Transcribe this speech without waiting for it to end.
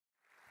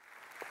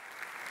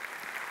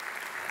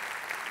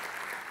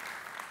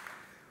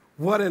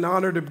What an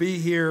honor to be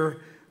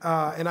here.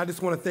 And I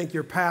just want to thank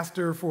your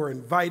pastor for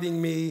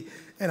inviting me.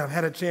 And I've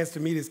had a chance to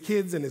meet his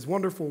kids and his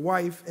wonderful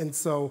wife. And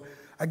so,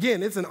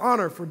 again, it's an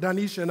honor for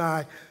Danisha and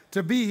I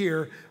to be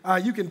here.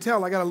 You can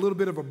tell I got a little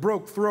bit of a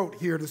broke throat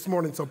here this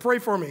morning. So pray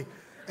for me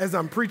as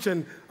I'm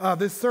preaching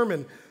this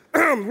sermon.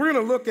 We're going to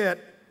look at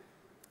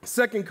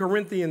 2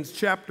 Corinthians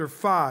chapter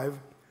 5.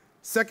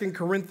 2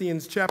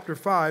 Corinthians chapter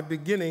 5,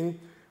 beginning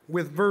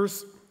with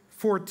verse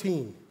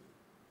 14.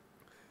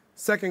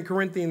 2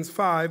 Corinthians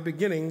 5,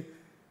 beginning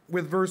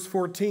with verse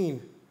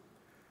 14.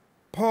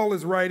 Paul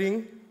is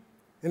writing,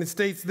 and it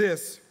states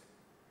this: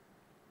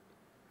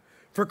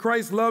 "For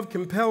Christ's love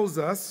compels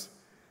us,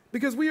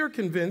 because we are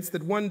convinced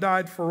that one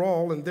died for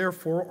all, and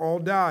therefore all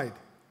died.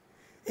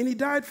 And he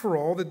died for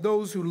all, that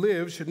those who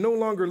live should no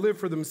longer live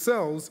for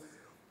themselves,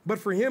 but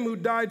for him who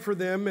died for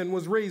them and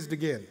was raised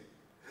again.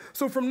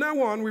 So from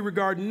now on, we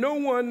regard no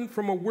one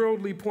from a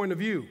worldly point of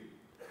view.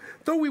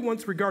 Though we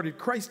once regarded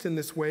Christ in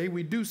this way,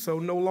 we do so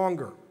no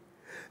longer.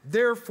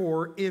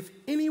 Therefore, if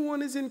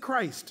anyone is in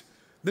Christ,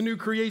 the new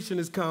creation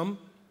has come,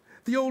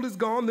 the old is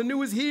gone, the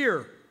new is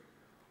here.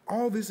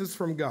 All this is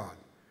from God,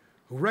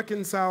 who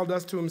reconciled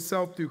us to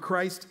himself through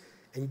Christ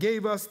and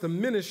gave us the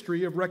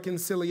ministry of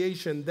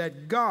reconciliation,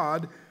 that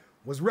God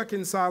was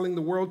reconciling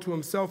the world to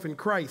himself in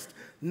Christ,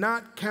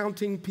 not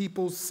counting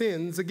people's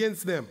sins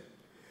against them.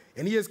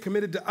 And he has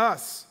committed to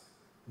us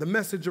the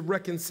message of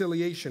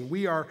reconciliation.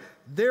 We are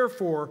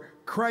therefore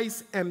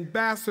Christ's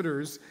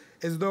ambassadors,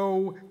 as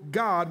though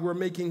God were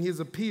making his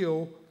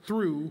appeal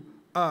through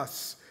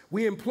us.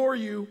 We implore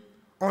you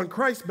on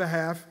Christ's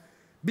behalf,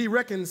 be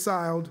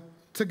reconciled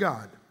to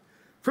God."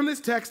 From this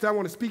text, I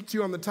want to speak to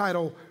you on the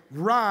title,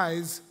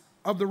 Rise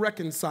of the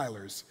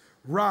Reconcilers.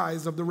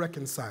 Rise of the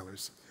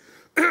Reconcilers.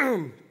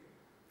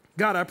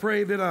 God, I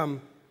pray that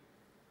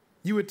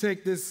you would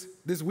take this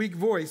weak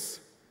voice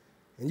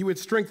and you would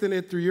strengthen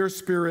it through your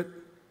Spirit,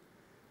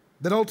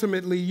 that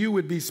ultimately you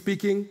would be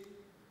speaking,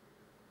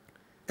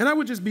 and I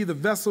would just be the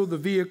vessel, the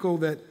vehicle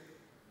that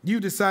you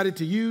decided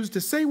to use to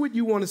say what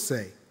you want to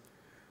say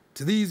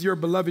to these, your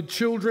beloved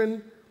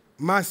children,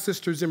 my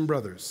sisters and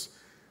brothers.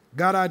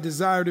 God, I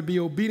desire to be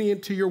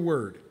obedient to your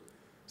word,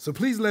 so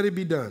please let it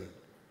be done.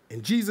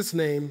 In Jesus'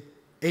 name,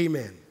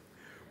 amen.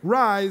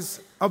 Rise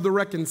of the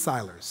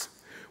Reconcilers.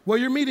 Well,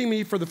 you're meeting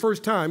me for the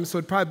first time, so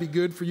it'd probably be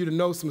good for you to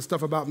know some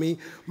stuff about me.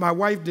 My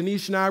wife,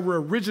 Denise, and I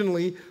were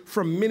originally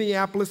from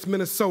Minneapolis,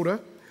 Minnesota.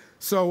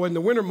 So in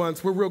the winter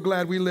months, we're real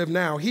glad we live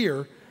now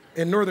here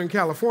in Northern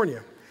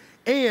California.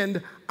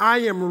 And I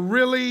am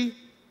really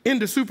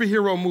into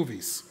superhero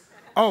movies.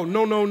 Oh,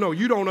 no,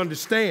 you don't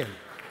understand.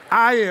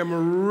 I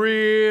am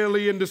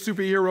really into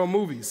superhero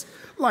movies.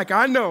 Like,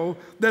 I know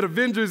that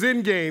Avengers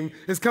Endgame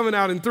is coming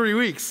out in 3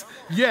 weeks.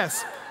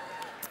 Yes.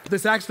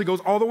 This actually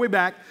goes all the way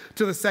back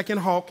to the second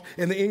Hulk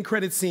in the end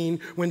credit scene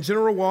when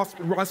General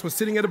Ross was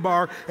sitting at a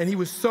bar and he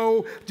was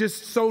so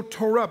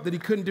tore up that he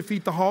couldn't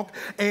defeat the Hulk.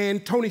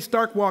 And Tony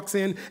Stark walks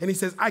in and he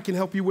says, "I can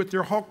help you with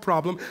your Hulk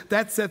problem."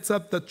 That sets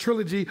up the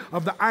trilogy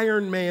of the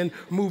Iron Man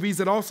movies.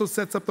 It also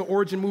sets up the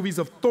origin movies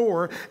of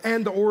Thor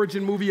and the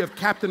origin movie of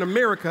Captain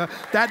America.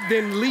 That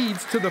then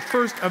leads to the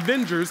first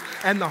Avengers,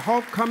 and the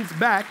Hulk comes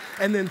back.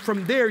 And then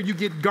from there, you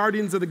get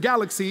Guardians of the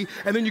Galaxy.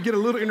 And then you get a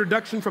little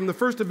introduction from the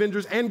first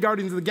Avengers and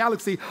Guardians of the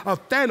Galaxy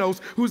of Thanos,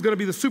 who's going to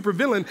be the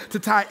supervillain to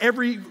tie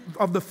every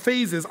of the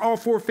phases, all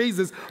 4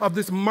 phases of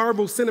this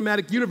Marvel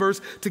Cinematic Universe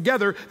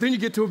together. Then you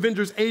get to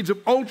Avengers Age of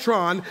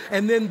Ultron,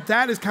 and then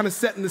that is kind of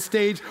setting the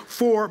stage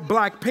for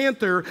Black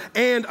Panther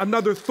and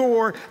another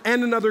Thor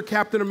and another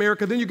Captain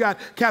America. Then you got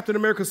Captain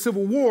America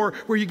Civil War,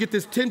 where you get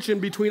this tension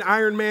between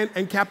Iron Man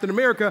and Captain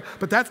America,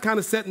 but that's kind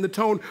of setting the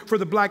tone for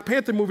the Black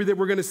Panther movie that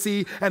we're going to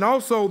see, and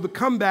also the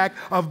comeback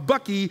of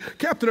Bucky,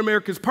 Captain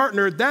America's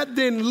partner. That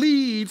then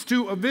leads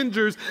to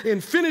Avengers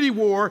Infinity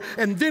War,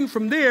 and then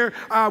from there,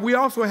 we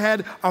also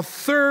had a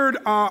third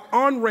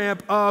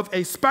on-ramp of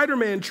a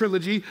Spider-Man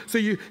trilogy. So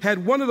you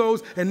had one of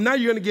those, and now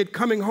you're going to get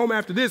Coming Home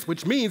after this,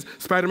 which means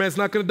Spider-Man's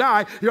not going to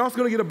die. You're also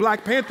going to get a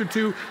Black Panther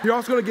 2. You're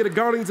also going to get a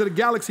Guardians of the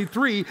Galaxy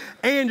 3,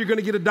 and you're going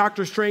to get a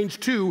Doctor Strange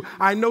 2.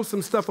 I know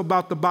some stuff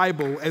about the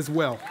Bible as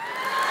well.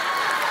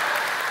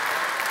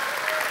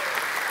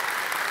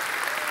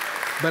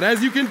 But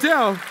as you can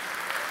tell,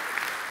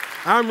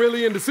 I'm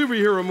really into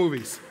superhero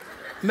movies.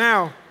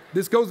 Now,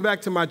 this goes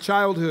back to my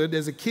childhood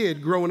as a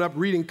kid growing up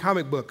reading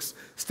comic books.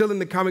 Still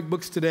into comic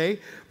books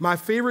today. My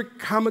favorite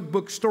comic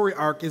book story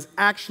arc is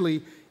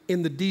actually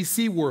in the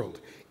DC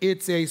world.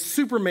 It's a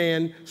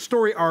Superman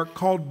story arc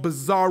called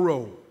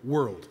Bizarro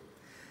World.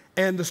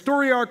 And the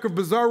story arc of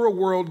Bizarro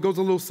World goes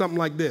a little something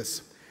like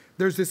this.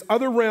 There's this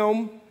other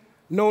realm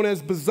known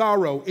as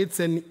Bizarro.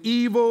 It's an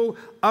evil,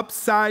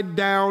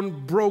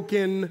 upside-down,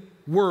 broken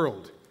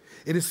world.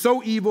 It is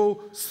so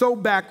evil, so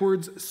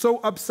backwards, so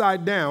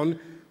upside down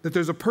that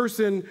there's a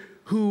person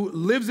who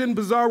lives in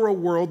Bizarro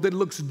World that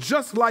looks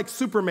just like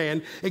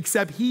Superman,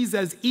 except he's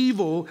as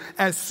evil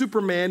as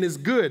Superman is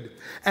good.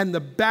 And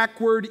the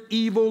backward,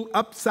 evil,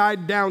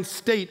 upside-down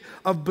state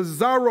of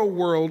Bizarro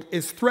World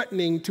is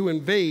threatening to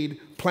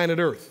invade planet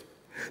Earth.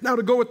 Now,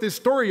 to go with this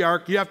story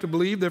arc, you have to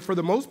believe that for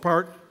the most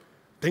part,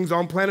 things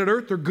on planet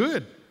Earth are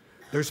good.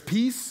 There's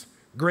peace,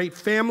 great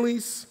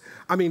families.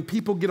 I mean,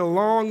 people get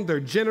along, they're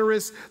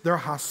generous, they're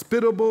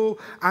hospitable.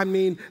 I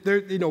mean,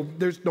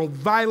 there's no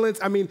violence.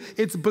 I mean,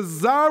 it's a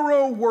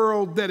bizarro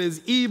world that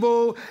is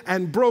evil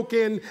and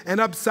broken and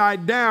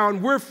upside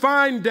down. We're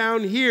fine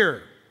down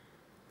here.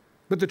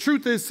 But the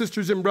truth is,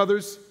 sisters and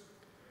brothers,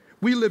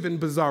 we live in a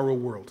bizarro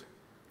world.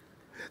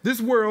 This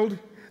world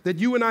that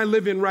you and I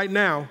live in right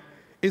now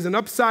is an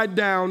upside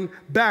down,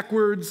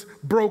 backwards,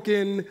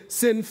 broken,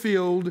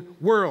 sin-filled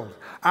world.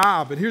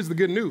 But here's the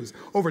good news.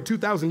 Over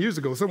 2,000 years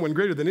ago, someone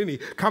greater than any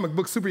comic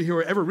book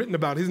superhero ever written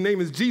about, his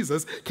name is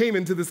Jesus, came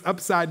into this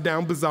upside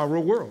down,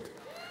 bizarro world.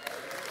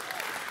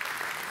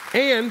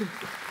 And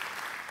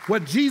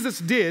what Jesus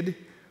did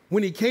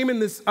when he came in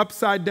this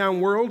upside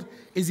down world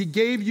is he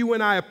gave you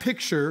and I a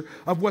picture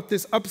of what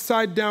this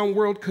upside down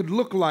world could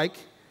look like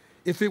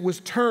if it was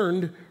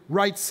turned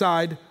right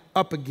side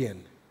up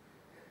again.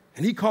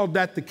 And he called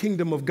that the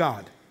kingdom of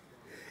God.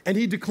 And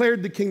he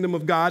declared the kingdom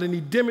of God, and he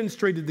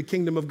demonstrated the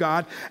kingdom of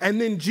God. And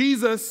then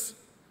Jesus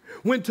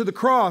went to the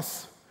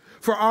cross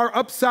for our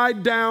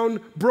upside down,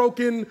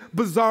 broken,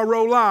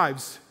 bizarro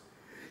lives.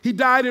 He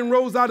died and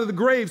rose out of the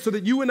grave so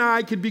that you and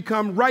I could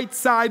become right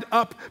side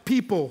up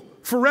people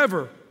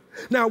forever.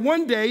 Now,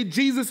 one day,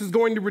 Jesus is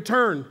going to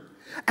return.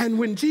 And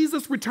when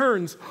Jesus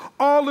returns,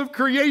 all of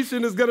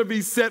creation is going to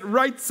be set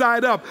right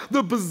side up.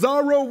 The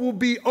bizarro will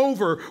be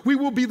over. We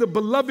will be the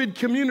beloved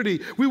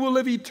community. We will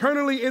live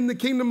eternally in the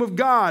kingdom of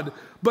God.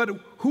 But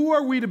who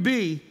are we to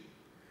be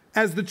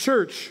as the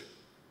church?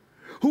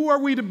 Who are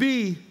we to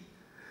be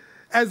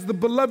as the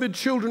beloved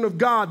children of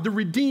God, the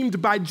redeemed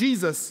by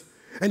Jesus,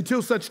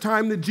 until such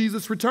time that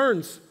Jesus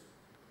returns?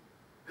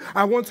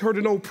 I once heard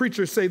an old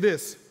preacher say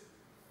this: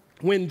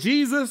 when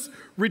Jesus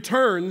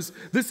returns,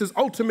 this is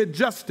ultimate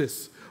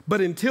justice.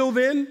 But until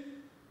then,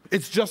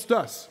 it's just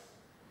us.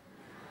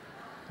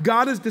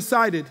 God has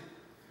decided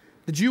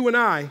that you and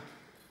I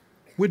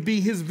would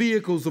be his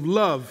vehicles of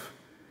love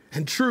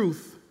and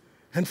truth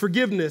and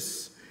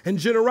forgiveness and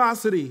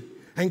generosity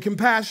and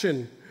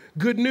compassion,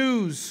 good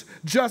news,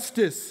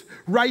 justice,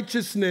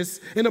 righteousness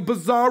in a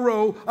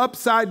bizarro,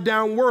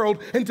 upside-down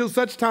world until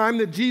such time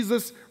that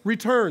Jesus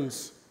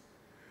returns.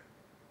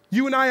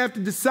 You and I have to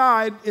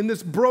decide in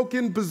this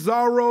broken,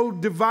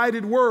 bizarro,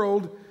 divided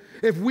world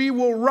if we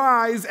will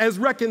rise as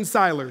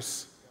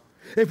reconcilers,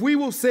 if we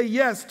will say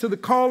yes to the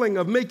calling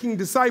of making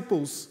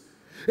disciples,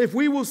 if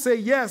we will say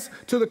yes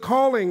to the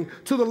calling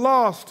to the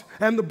lost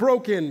and the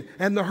broken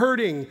and the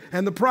hurting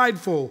and the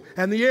prideful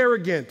and the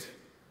arrogant.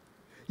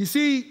 You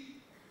see,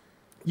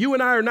 you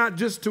and I are not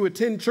just to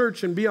attend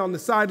church and be on the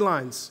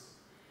sidelines.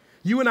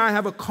 You and I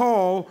have a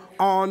call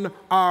on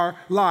our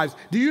lives.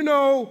 Do you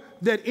know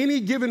that any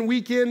given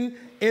weekend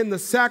in the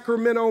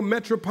Sacramento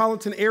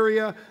metropolitan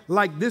area,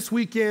 like this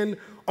weekend,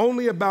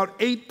 only about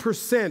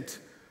 8%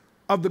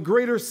 of the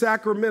greater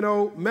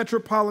Sacramento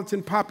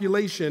metropolitan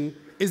population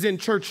is in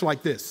church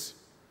like this?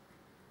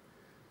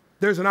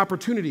 There's an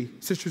opportunity,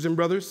 sisters and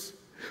brothers,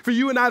 for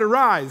you and I to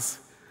rise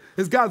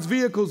as God's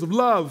vehicles of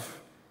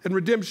love and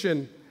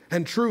redemption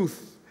and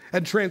truth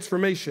and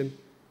transformation.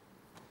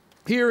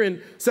 Here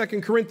in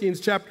 2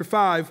 Corinthians chapter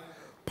 5,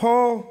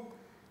 Paul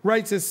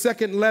writes his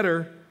second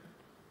letter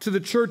to the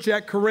church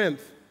at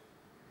Corinth.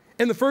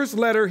 In the first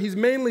letter, he's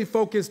mainly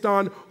focused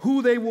on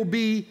who they will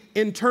be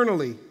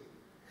internally.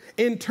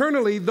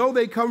 Internally, though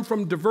they come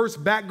from diverse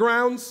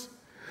backgrounds,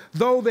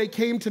 though they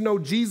came to know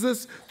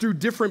Jesus through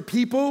different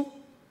people,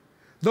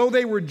 though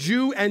they were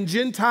Jew and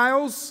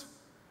Gentiles,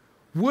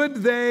 would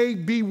they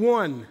be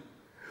one?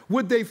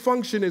 Would they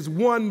function as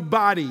one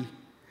body?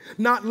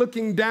 Not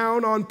looking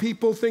down on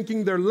people,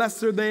 thinking they're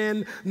lesser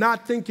than,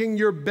 not thinking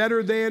you're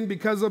better than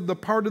because of the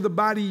part of the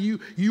body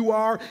you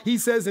are. He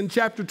says in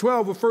chapter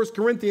 12 of 1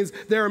 Corinthians,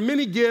 there are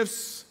many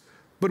gifts,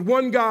 but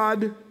one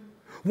God,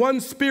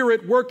 one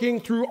Spirit working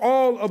through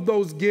all of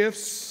those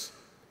gifts.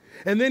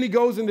 And then he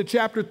goes into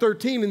chapter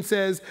 13 and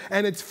says,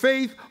 and it's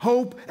faith,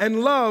 hope,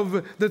 and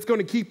love that's going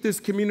to keep this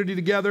community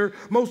together.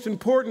 Most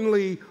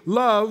importantly,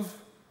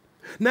 love.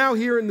 Now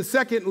here in the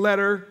second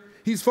letter,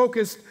 he's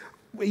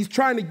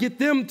trying to get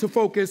them to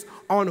focus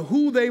on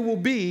who they will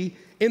be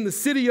in the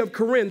city of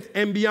Corinth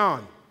and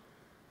beyond.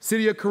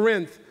 City of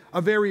Corinth, a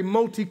very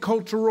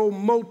multicultural,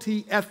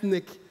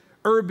 multi-ethnic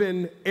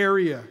urban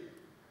area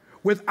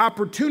with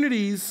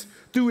opportunities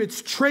through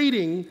its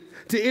trading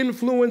to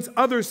influence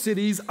other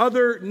cities,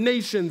 other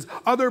nations,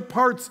 other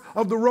parts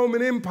of the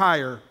Roman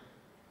Empire.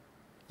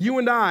 You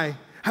and I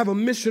have a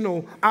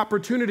missional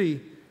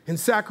opportunity in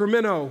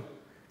Sacramento,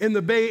 in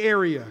the Bay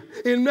Area,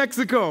 in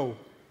Mexico,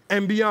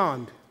 and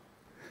beyond.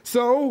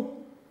 So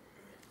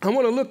I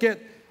want to look at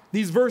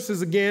these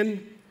verses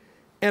again,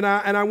 and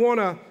I want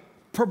to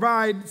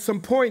provide some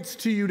points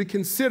to you to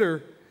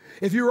consider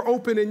if you're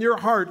open in your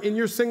heart, in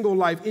your single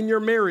life, in your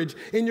marriage,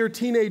 in your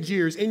teenage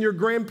years, in your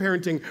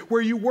grandparenting,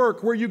 where you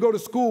work, where you go to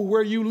school,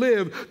 where you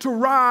live, to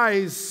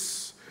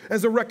rise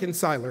as a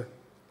reconciler.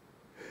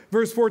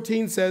 Verse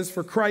 14 says,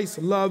 for Christ's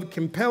love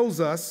compels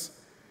us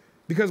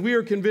because we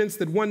are convinced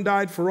that one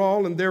died for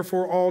all, and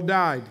therefore all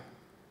died.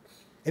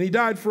 And he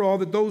died for all,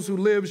 that those who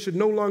live should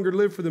no longer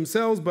live for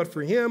themselves, but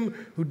for him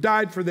who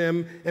died for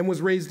them and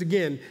was raised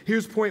again.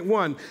 Here's point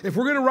one. If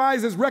we're going to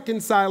rise as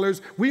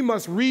reconcilers, we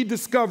must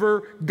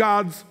rediscover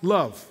God's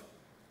love.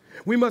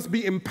 We must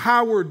be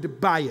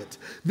empowered by it.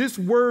 This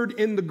word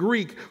in the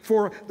Greek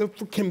for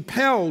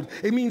compelled,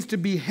 it means to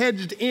be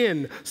hedged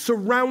in,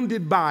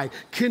 surrounded by,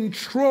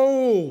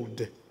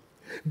 controlled,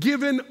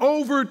 given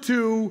over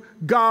to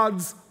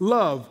God's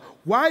love.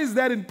 Why is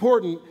that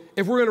important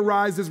if we're going to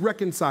rise as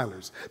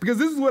reconcilers? Because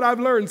this is what I've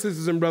learned,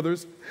 sisters and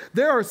brothers.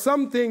 There are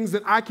some things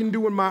that I can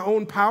do in my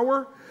own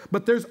power,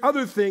 but there's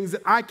other things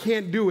that I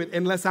can't do it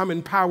unless I'm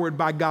empowered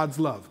by God's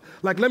love.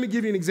 Like, let me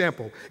give you an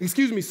example.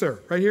 Excuse me,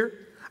 sir, right here.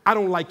 I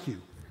don't like you.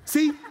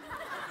 See,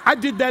 I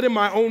did that in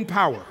my own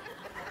power.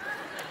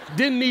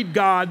 Didn't need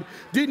God,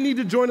 didn't need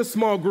to join a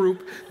small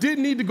group,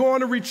 didn't need to go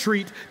on a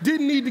retreat,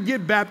 didn't need to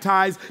get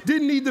baptized,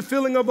 didn't need the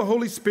filling of the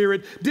Holy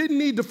Spirit, didn't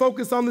need to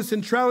focus on the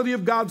centrality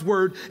of God's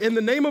word. In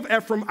the name of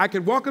Efrem, I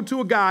could walk up to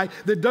a guy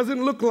that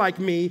doesn't look like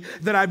me,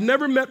 that I've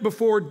never met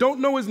before, don't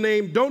know his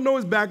name, don't know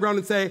his background,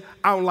 and say,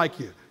 I don't like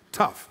you.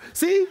 Tough.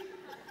 See?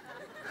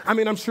 I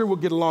mean, I'm sure we'll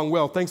get along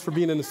well. Thanks for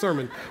being in the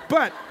sermon.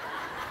 But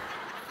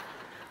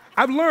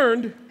I've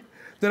learned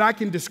that I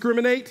can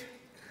discriminate,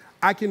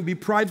 I can be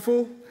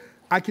prideful,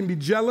 I can be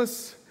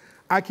jealous,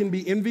 I can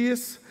be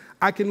envious,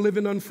 I can live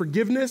in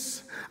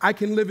unforgiveness, I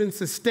can live in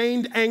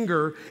sustained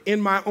anger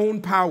in my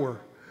own power.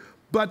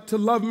 But to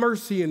love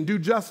mercy and do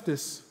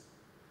justice,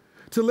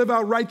 to live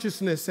out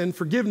righteousness and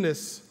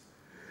forgiveness,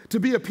 to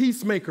be a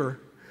peacemaker,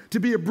 to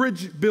be a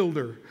bridge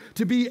builder,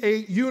 to be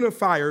a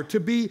unifier, to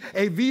be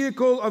a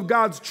vehicle of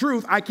God's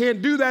truth, I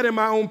can't do that in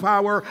my own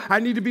power. I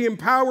need to be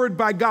empowered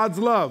by God's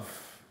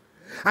love.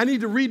 I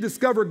need to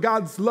rediscover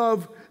God's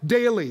love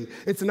daily.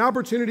 It's an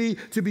opportunity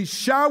to be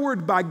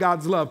showered by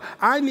God's love.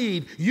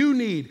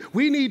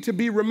 We need to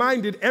be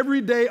reminded every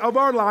day of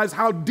our lives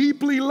how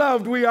deeply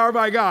loved we are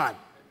by God.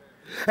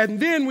 And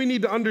then we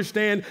need to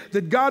understand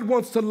that God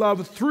wants to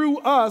love through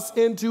us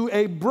into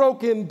a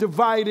broken,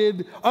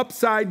 divided,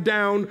 upside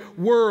down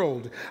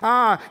world.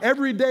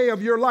 Every day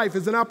of your life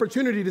is an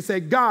opportunity to say,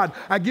 God,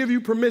 I give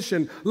you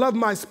permission. Love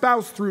my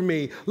spouse through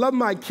me. Love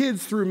my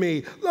kids through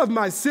me. Love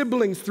my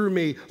siblings through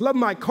me. Love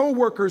my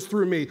coworkers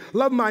through me.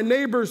 Love my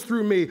neighbors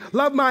through me.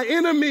 Love my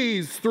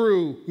enemies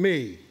through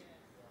me.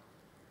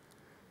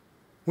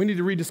 We need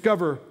to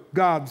rediscover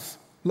God's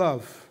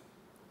love.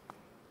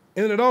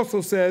 And then it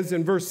also says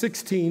in verse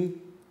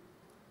 16,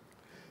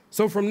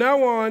 so from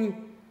now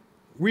on,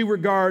 we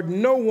regard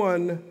no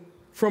one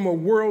from a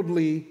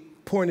worldly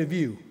point of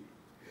view.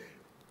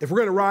 If we're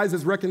going to rise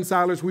as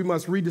reconcilers, we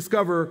must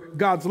rediscover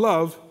God's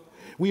love.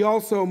 We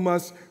also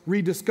must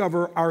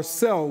rediscover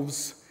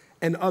ourselves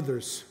and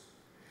others.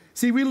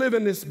 See, we live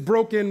in this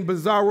broken,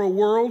 bizarro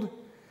world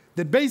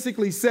that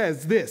basically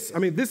says this. I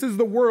mean, this is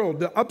the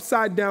world, the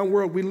upside down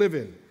world we live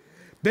in.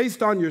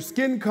 Based on your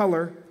skin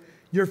color,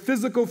 your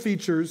physical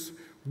features,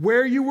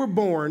 where you were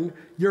born,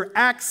 your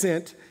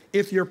accent,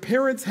 if your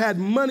parents had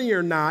money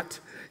or not,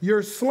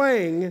 your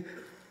slang,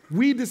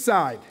 we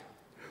decide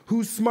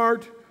who's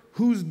smart,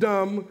 who's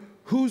dumb,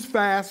 who's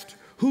fast,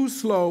 who's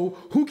slow,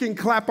 who can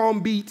clap on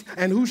beat,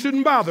 and who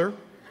shouldn't bother.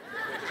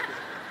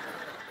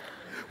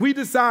 We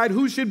decide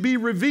who should be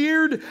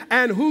revered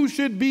and who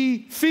should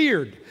be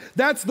feared.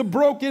 That's the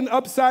broken,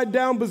 upside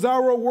down,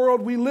 bizarro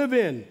world we live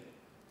in.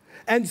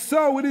 And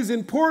so it is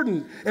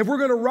important, if we're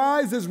going to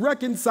rise as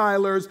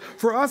reconcilers,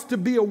 for us to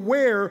be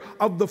aware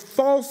of the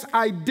false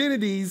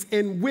identities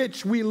in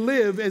which we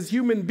live as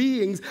human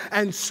beings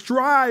and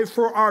strive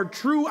for our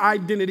true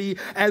identity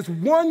as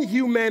one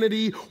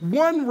humanity,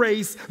 one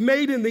race,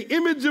 made in the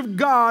image of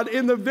God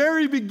in the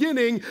very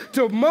beginning,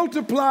 to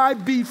multiply,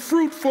 be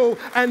fruitful,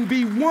 and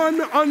be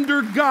one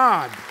under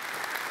God.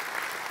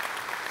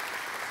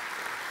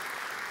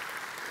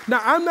 Now,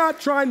 I'm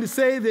not trying to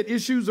say that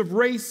issues of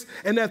race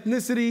and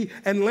ethnicity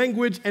and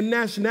language and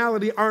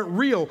nationality aren't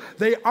real.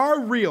 They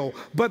are real,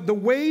 but the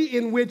way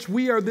in which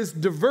we are this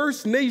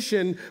diverse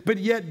nation, but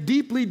yet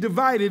deeply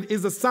divided,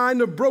 is a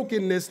sign of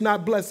brokenness,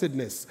 not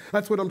blessedness.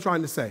 That's what I'm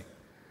trying to say.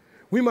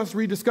 We must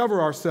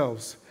rediscover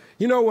ourselves.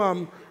 You know,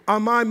 on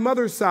my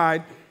mother's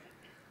side,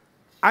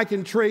 I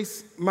can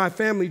trace my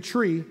family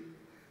tree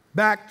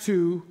back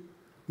to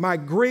my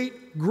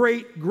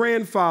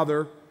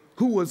great-great-grandfather,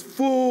 who was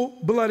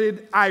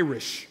full-blooded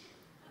Irish.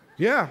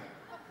 Yeah,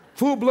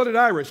 full-blooded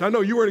Irish. I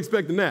know you weren't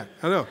expecting that.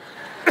 I know.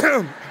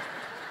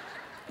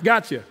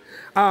 Gotcha.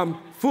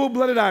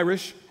 Full-blooded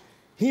Irish.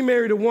 He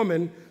married a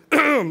woman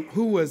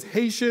who was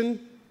Haitian,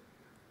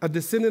 a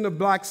descendant of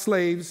black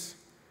slaves,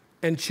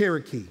 and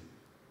Cherokee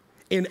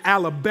in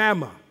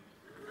Alabama.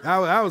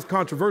 That was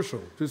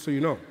controversial, just so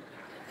you know.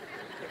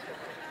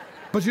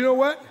 But you know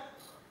what?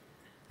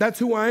 That's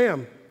who I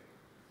am.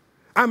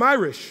 I'm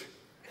Irish.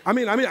 I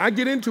mean, I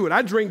get into it.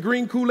 I drink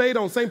green Kool-Aid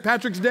on St.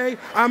 Patrick's Day.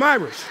 I'm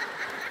Irish.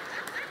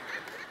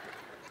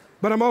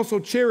 But I'm also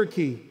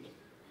Cherokee.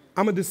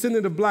 I'm a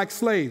descendant of black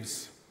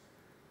slaves.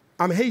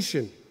 I'm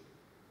Haitian.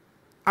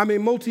 I'm a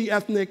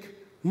multi-ethnic,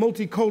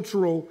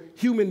 multicultural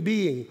human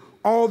being.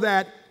 All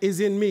that is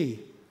in me.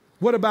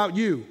 What about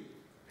you?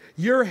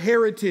 Your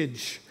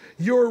heritage,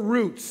 your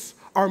roots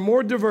are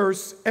more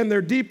diverse and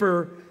they're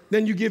deeper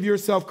than you give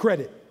yourself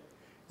credit.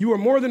 You are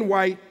more than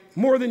white,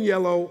 more than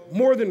yellow,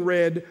 more than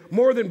red,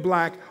 more than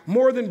black,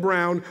 more than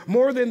brown,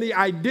 more than the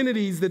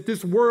identities that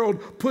this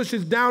world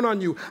pushes down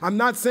on you. I'm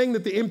not saying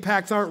that the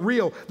impacts aren't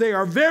real. They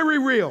are very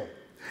real.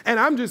 And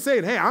I'm just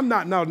saying, hey, I'm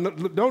not, no,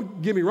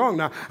 don't get me wrong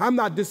now, I'm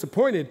not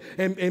disappointed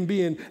in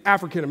being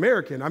African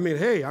American. I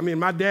mean,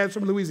 my dad's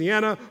from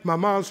Louisiana, my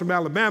mom's from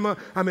Alabama.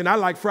 I mean, I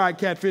like fried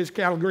catfish,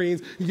 cattle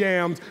greens,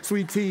 yams,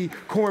 sweet tea,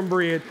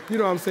 cornbread. You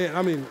know what I'm saying?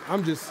 I mean,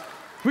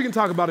 we can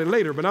talk about it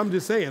later, but I'm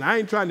just saying, I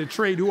ain't trying to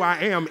trade who I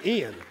am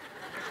in.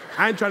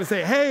 I ain't trying to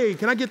say, hey,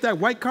 can I get that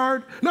white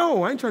card?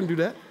 No, I ain't trying to do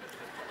that.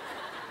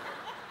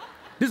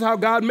 This is how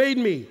God made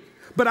me.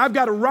 But I've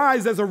got to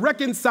rise as a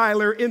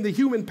reconciler in the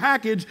human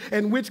package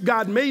in which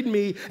God made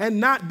me and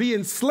not be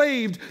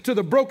enslaved to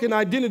the broken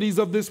identities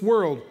of this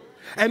world.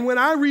 And when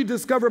I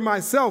rediscover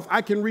myself,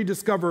 I can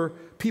rediscover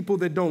people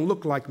that don't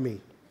look like me.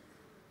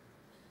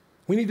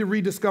 We need to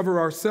rediscover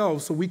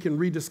ourselves so we can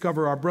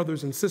rediscover our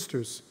brothers and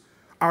sisters,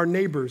 our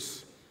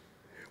neighbors.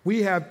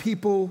 We have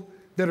people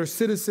that are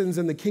citizens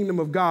in the kingdom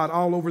of God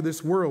all over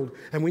this world,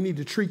 and we need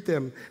to treat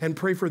them and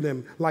pray for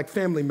them like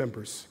family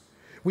members.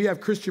 We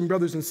have Christian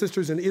brothers and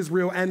sisters in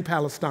Israel and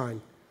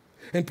Palestine,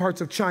 in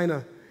parts of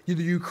China, the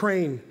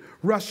Ukraine,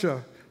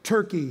 Russia,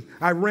 Turkey,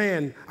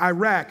 Iran,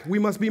 Iraq. We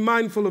must be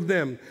mindful of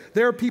them.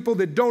 There are people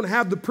that don't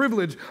have the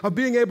privilege of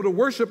being able to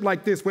worship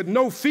like this with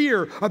no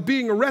fear of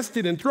being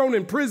arrested and thrown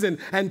in prison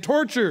and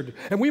tortured.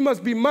 And we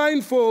must be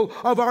mindful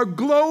of our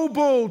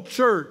global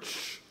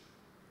church.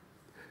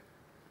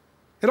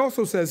 It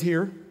also says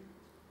here,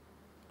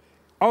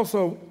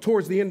 also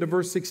towards the end of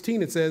verse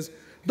 16, it says,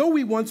 though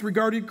we once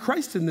regarded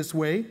Christ in this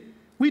way,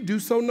 we do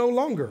so no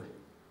longer.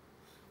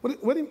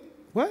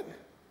 What?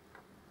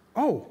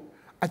 Oh,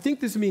 I think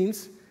this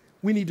means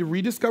we need to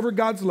rediscover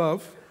God's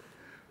love,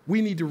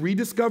 we need to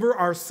rediscover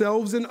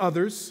ourselves and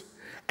others,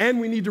 and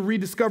we need to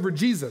rediscover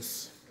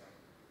Jesus.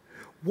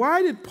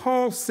 Why did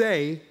Paul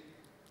say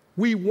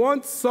we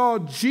once saw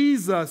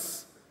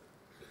Jesus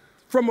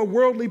from a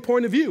worldly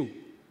point of view?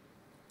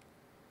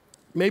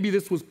 Maybe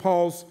this was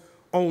Paul's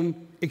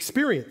own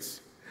experience.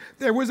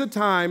 There was a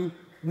time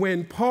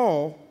when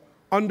Paul,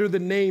 under the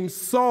name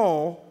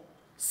Saul,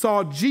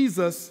 saw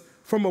Jesus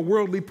from a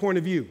worldly point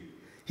of view.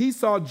 He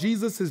saw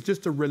Jesus as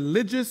just a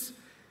religious,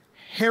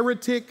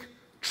 heretic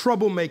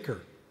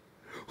troublemaker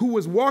who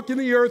was walking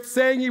the earth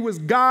saying he was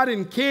God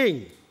and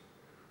king.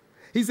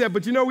 He said,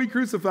 but you know, we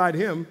crucified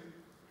him.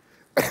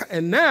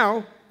 And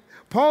now,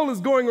 Paul is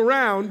going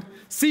around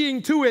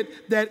seeing to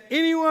it that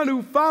anyone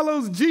who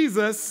follows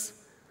Jesus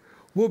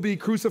will be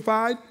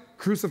crucified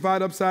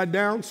upside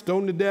down,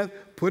 stoned to death,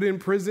 put in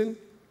prison,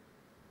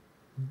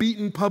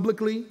 beaten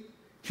publicly,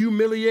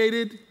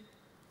 humiliated,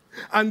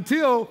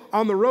 until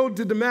on the road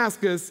to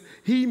Damascus,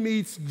 he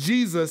meets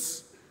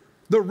Jesus,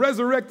 the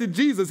resurrected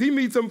Jesus. He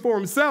meets him for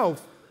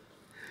himself.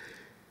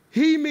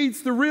 He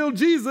meets the real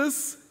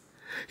Jesus.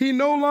 He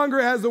no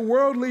longer has a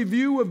worldly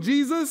view of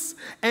Jesus,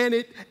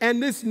 and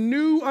this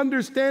new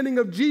understanding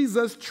of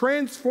Jesus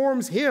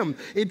transforms him.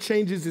 It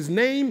changes his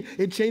name,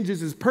 it changes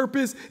his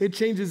purpose, it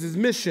changes his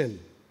mission.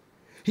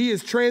 He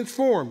is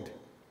transformed.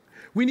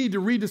 We need to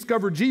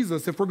rediscover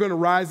Jesus if we're going to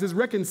rise as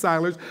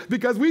reconcilers,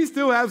 because we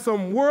still have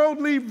some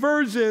worldly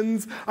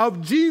versions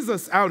of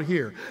Jesus out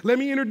here. Let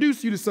me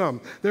introduce you to some.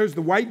 There's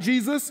the white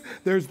Jesus,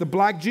 there's the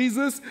black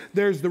Jesus,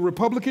 there's the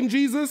Republican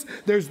Jesus,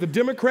 there's the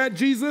Democrat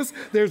Jesus,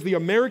 there's the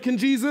American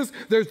Jesus,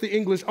 there's the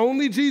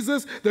English-only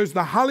Jesus, there's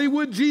the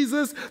Hollywood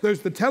Jesus,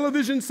 there's the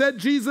television set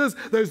Jesus,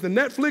 there's the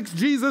Netflix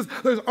Jesus,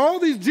 there's all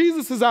these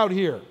Jesuses out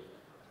here.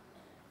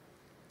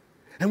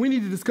 And we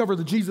need to discover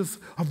the Jesus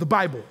of the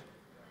Bible.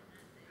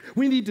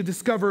 We need to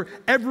discover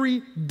every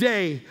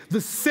day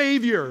the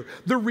Savior,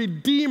 the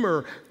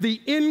Redeemer,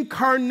 the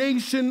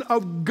incarnation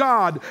of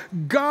God,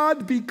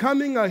 God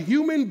becoming a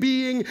human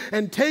being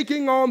and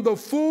taking on the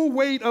full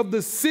weight of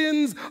the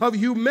sins of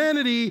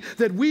humanity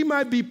that we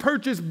might be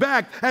purchased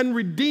back and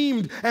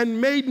redeemed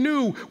and made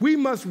new. We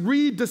must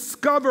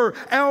rediscover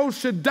El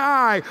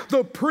Shaddai,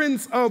 the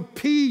Prince of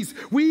Peace.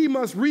 We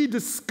must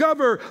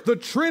rediscover the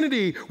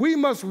Trinity. We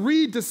must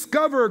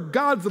rediscover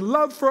God's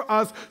love for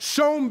us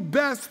shown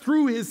best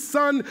through his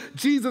Son,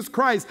 Jesus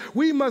Christ.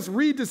 We must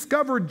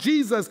rediscover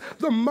Jesus,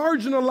 the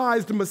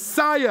marginalized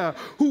Messiah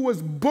who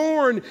was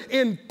born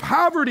in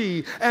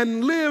poverty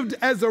and lived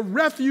as a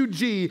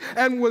refugee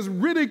and was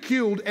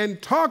ridiculed and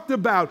talked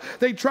about.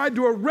 They tried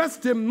to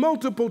arrest him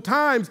multiple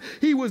times.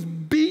 He was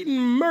beaten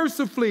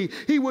mercifully.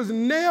 He was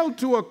nailed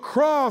to a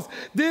cross.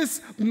 This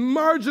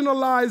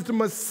marginalized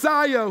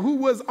Messiah, who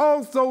was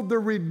also the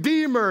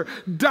Redeemer,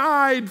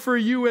 died for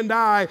you and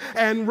I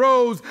and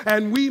rose,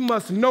 and we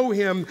must know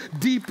him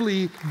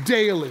deeply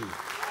daily.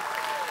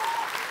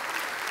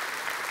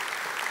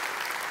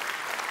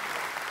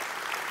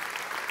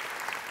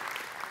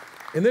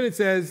 And then it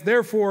says,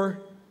 therefore,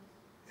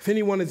 if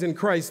anyone is in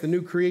Christ, the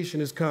new creation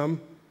has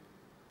come.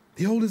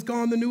 The old is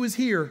gone, the new is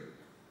here.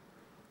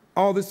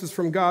 All this is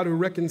from God, who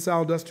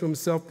reconciled us to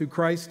himself through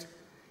Christ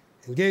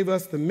and gave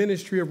us the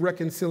ministry of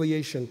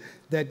reconciliation,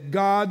 that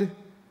God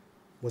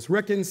was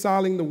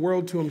reconciling the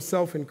world to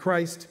himself in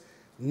Christ,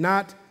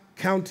 not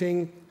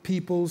counting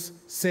people's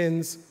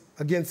sins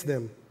against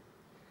them.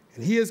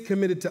 And he has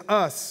committed to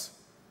us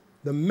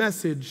the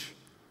message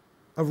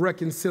of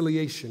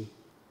reconciliation.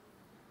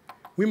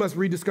 We must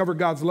rediscover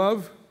God's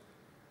love,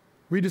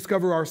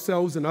 rediscover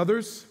ourselves and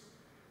others,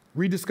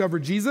 rediscover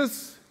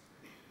Jesus,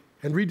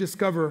 and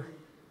rediscover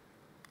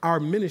our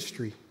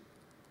ministry.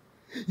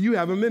 You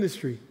have a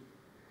ministry.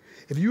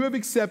 If you have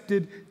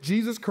accepted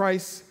Jesus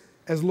Christ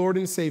as Lord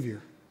and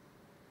Savior,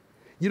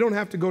 you don't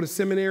have to go to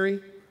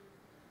seminary,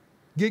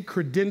 get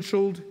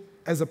credentialed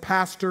as a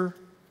pastor,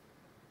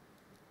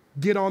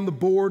 get on the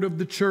board of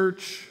the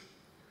church,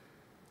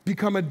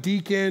 become a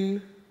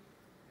deacon.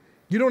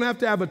 You don't have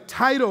to have a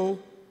title.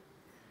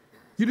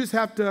 You just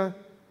have to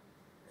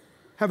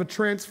have a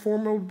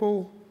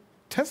transformable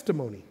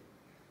testimony.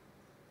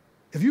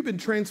 If you've been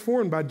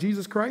transformed by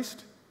Jesus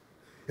Christ,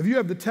 if you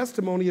have the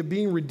testimony of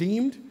being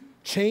redeemed,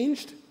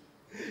 changed,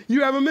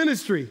 you have a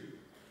ministry.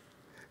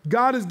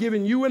 God has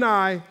given you and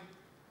I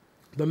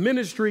the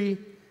ministry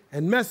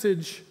and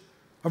message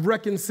of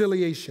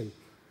reconciliation,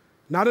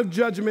 not of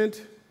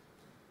judgment,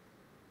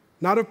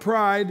 not of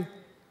pride,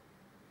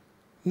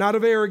 not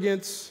of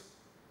arrogance,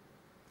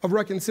 of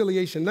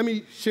reconciliation. Let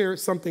me share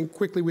something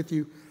quickly with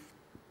you.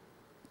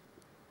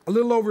 A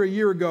little over a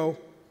year ago,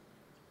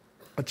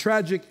 a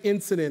tragic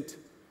incident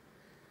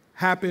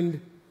happened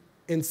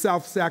in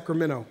South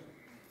Sacramento.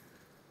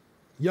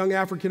 A young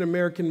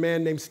African-American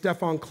man named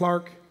Stephon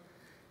Clark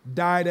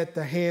died at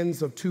the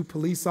hands of two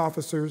police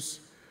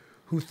officers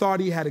who thought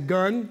he had a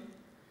gun,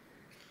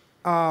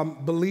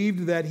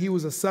 believed that he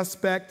was a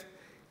suspect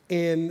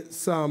in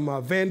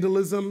some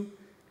vandalism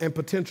and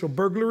potential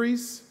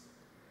burglaries,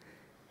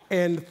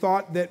 and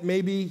thought that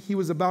maybe he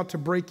was about to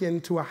break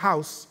into a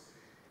house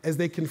as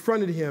they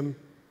confronted him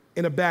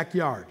in a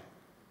backyard.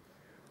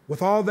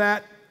 With all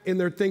that in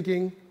their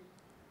thinking,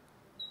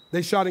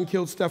 they shot and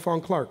killed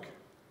Stephon Clark.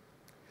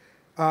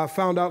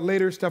 Found out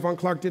later Stephon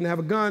Clark didn't have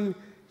a gun.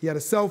 He had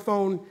a cell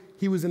phone.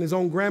 He was in his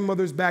own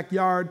grandmother's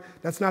backyard.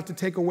 That's not to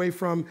take away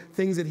from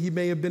things that he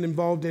may have been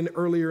involved in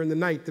earlier in the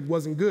night that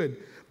wasn't good.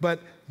 But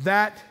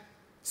that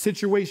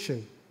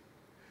situation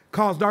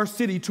caused our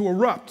city to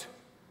erupt.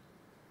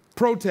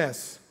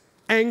 Protests,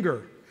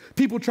 anger,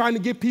 people trying to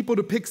get people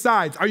to pick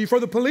sides. Are you for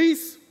the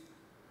police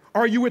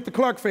or are you with the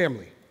Clark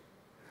family?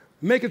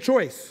 Make a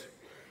choice.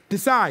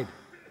 Decide.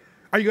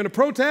 Are you going to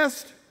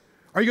protest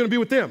or are you going to be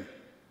with them?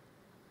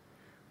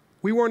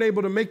 We weren't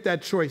able to make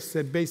that choice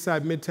at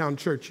Bayside Midtown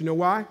Church. You know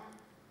why?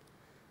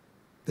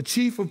 The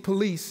chief of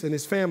police and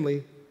his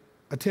family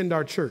attend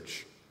our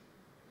church.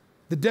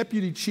 The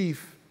deputy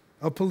chief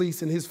of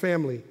police and his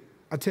family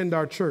attend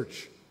our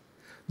church.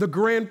 The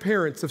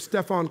grandparents of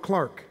Stephon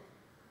Clark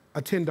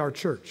attend our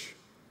church.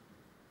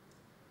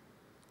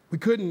 We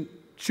couldn't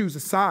choose a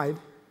side.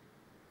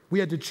 We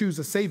had to choose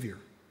a savior.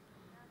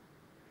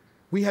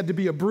 We had to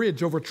be a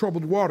bridge over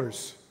troubled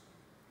waters.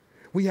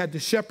 We had to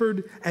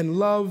shepherd and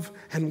love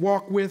and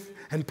walk with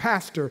and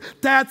pastor.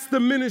 That's the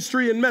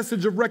ministry and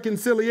message of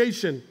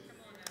reconciliation.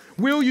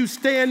 Will you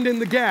stand in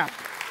the gap?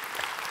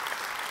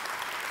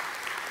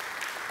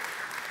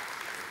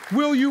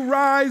 Will you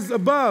rise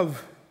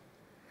above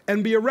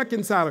and be a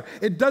reconciler?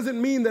 It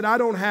doesn't mean that I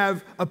don't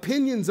have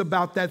opinions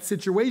about that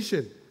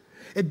situation.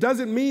 It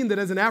doesn't mean that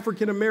as an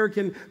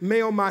African-American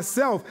male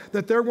myself,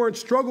 that there weren't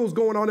struggles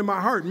going on in my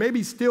heart,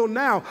 maybe still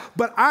now,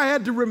 but I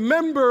had to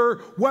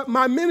remember what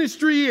my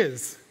ministry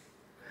is.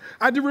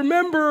 I had to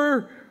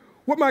remember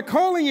what my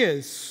calling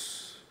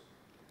is.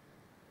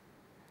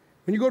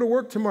 When you go to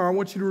work tomorrow, I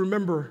want you to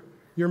remember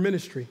your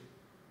ministry.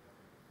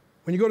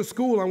 When you go to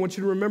school, I want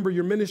you to remember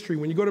your ministry.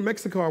 When you go to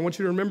Mexico, I want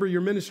you to remember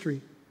your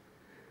ministry.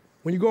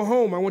 When you go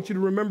home, I want you to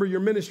remember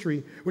your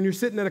ministry. When you're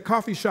sitting at a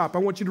coffee shop, I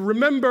want you to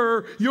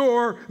remember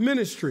your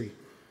ministry.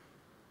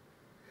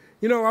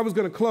 You know, I was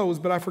going to close,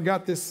 but I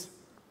forgot this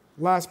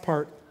last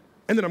part,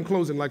 and then I'm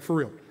closing, like for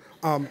real.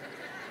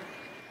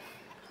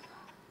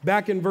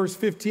 Back in verse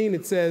 15,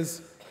 it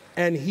says,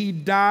 "And he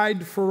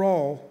died for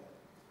all,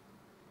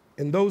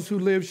 and those who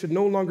live should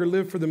no longer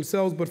live for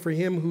themselves, but for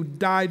him who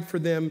died for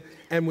them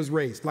and was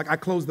raised." Like I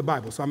closed the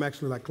Bible, so I'm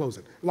actually like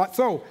closing.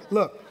 So,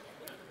 look.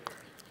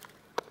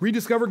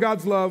 Rediscover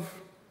God's love,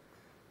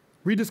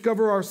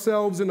 rediscover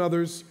ourselves and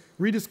others,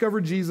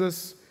 rediscover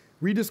Jesus,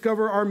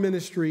 rediscover our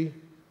ministry,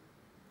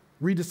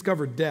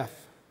 rediscover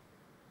death.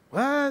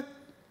 What? I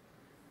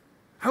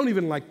don't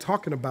even like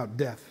talking about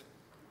death.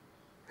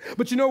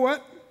 But you know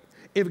what?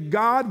 If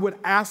God would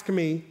ask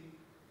me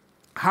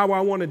how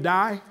I want to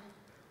die,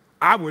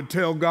 I would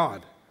tell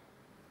God.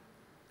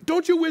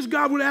 Don't you wish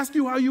God would ask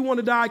you how you want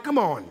to die? Come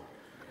on.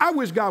 I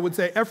wish God would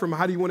say, "Efrem,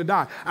 how do you want to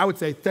die?" I would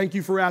say, "Thank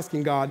you for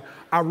asking, God.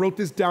 I wrote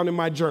this down in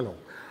my journal.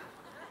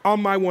 On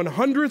my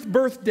 100th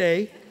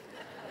birthday,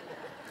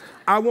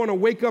 I want to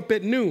wake up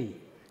at noon."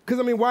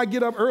 Because, why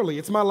get up early?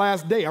 It's my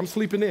last day. I'm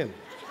sleeping in.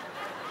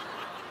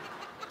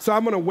 So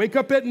I'm going to wake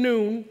up at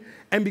noon,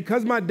 And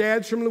because my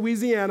dad's from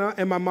Louisiana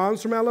and my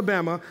mom's from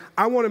Alabama,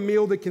 I want a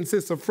meal that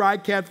consists of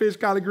fried catfish,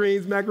 collard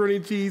greens, macaroni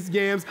and cheese,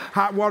 yams,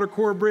 hot water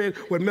cornbread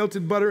with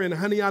melted butter and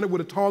honey on it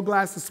with a tall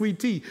glass of sweet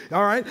tea,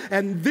 all right?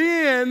 And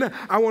then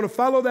I want to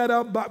follow that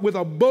up with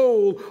a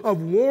bowl of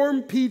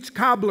warm peach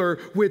cobbler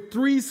with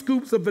 3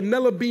 scoops of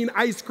vanilla bean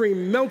ice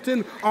cream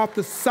melting off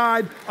the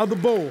side of the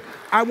bowl.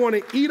 I want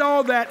to eat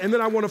all that, and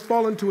then I want to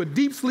fall into a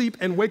deep sleep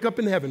and wake up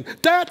in heaven.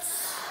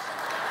 That's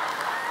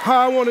how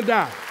I want to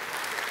die.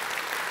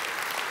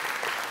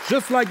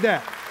 Just like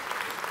that.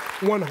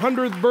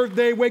 100th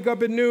birthday, wake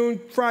up at noon,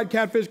 fried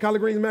catfish, collard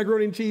greens,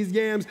 macaroni and cheese,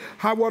 yams,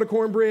 hot water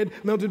cornbread,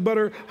 melted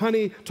butter,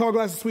 honey, tall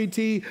glass of sweet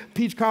tea,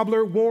 peach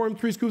cobbler, warm,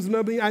 3 scoops of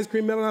vanilla ice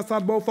cream, melting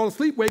outside the bowl, fall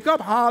asleep, wake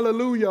up,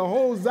 hallelujah,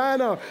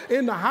 Hosanna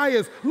in the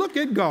highest. Look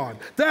at God.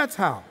 That's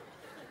how.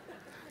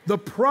 The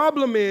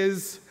problem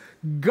is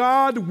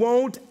God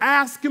won't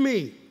ask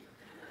me.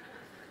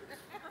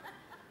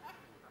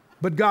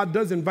 But God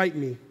does invite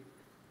me.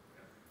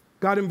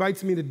 God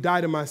invites me to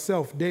die to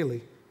myself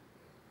daily.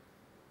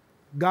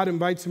 God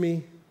invites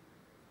me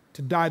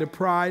to die to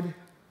pride,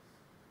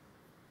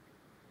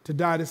 to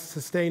die to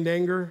sustained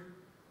anger,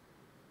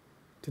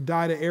 to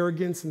die to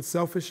arrogance and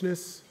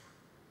selfishness,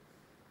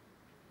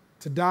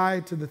 to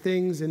die to the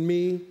things in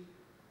me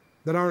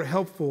that aren't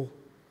helpful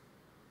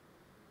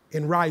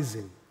in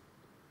rising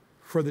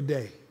for the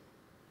day,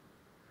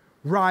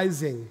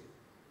 rising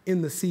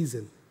in the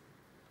season,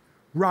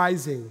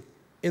 rising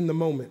in the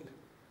moment.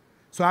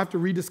 So I have to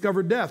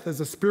rediscover death as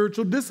a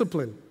spiritual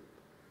discipline.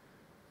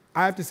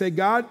 I have to say,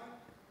 God,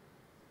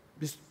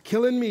 just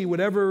kill in me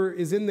whatever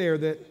is in there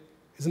that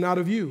is not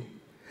of you.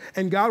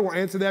 And God will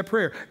answer that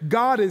prayer.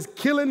 God is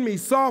killing me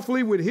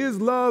softly with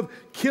his love,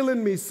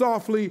 killing me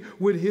softly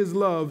with his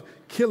love,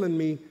 killing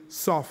me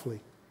softly.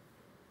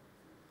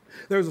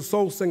 There's a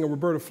soul singer,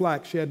 Roberta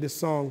Flack. She had this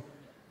song,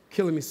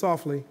 Killing Me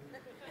Softly.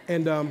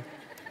 And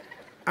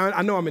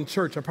I know I'm in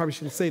church. I probably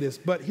shouldn't say this,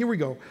 but here we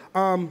go.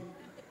 The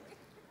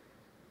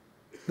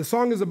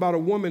song is about a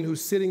woman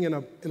who's sitting in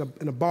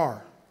a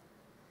bar.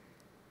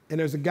 And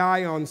there's a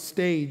guy on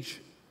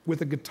stage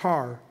with a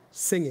guitar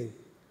singing.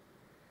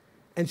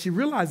 And she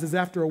realizes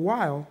after a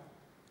while,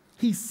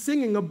 he's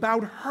singing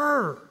about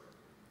her,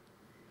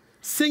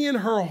 singing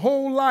her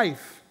whole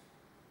life.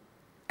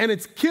 And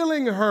it's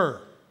killing her,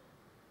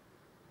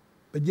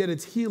 but yet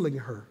it's healing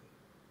her.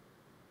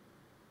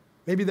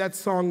 Maybe that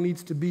song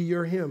needs to be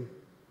your hymn.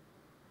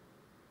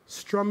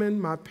 Strumming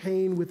my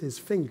pain with his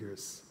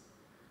fingers,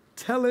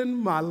 telling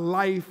my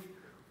life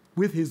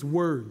with his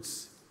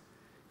words,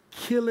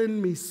 killing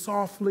me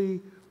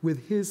softly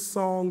with his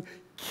song,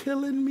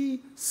 killing me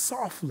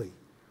softly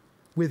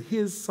with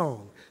his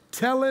song,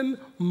 telling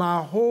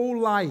my whole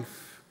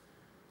life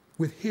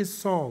with his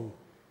song,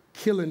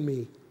 killing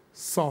me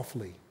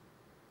softly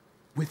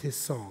with his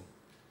song.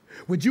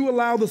 Would you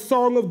allow the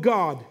song of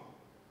God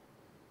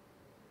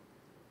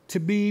to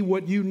be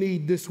what you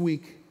need this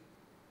week?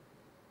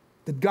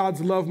 That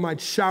God's love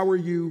might shower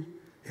you,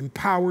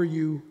 empower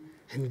you,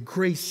 and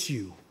grace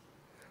you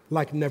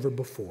like never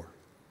before.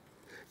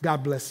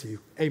 God bless you.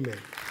 Amen.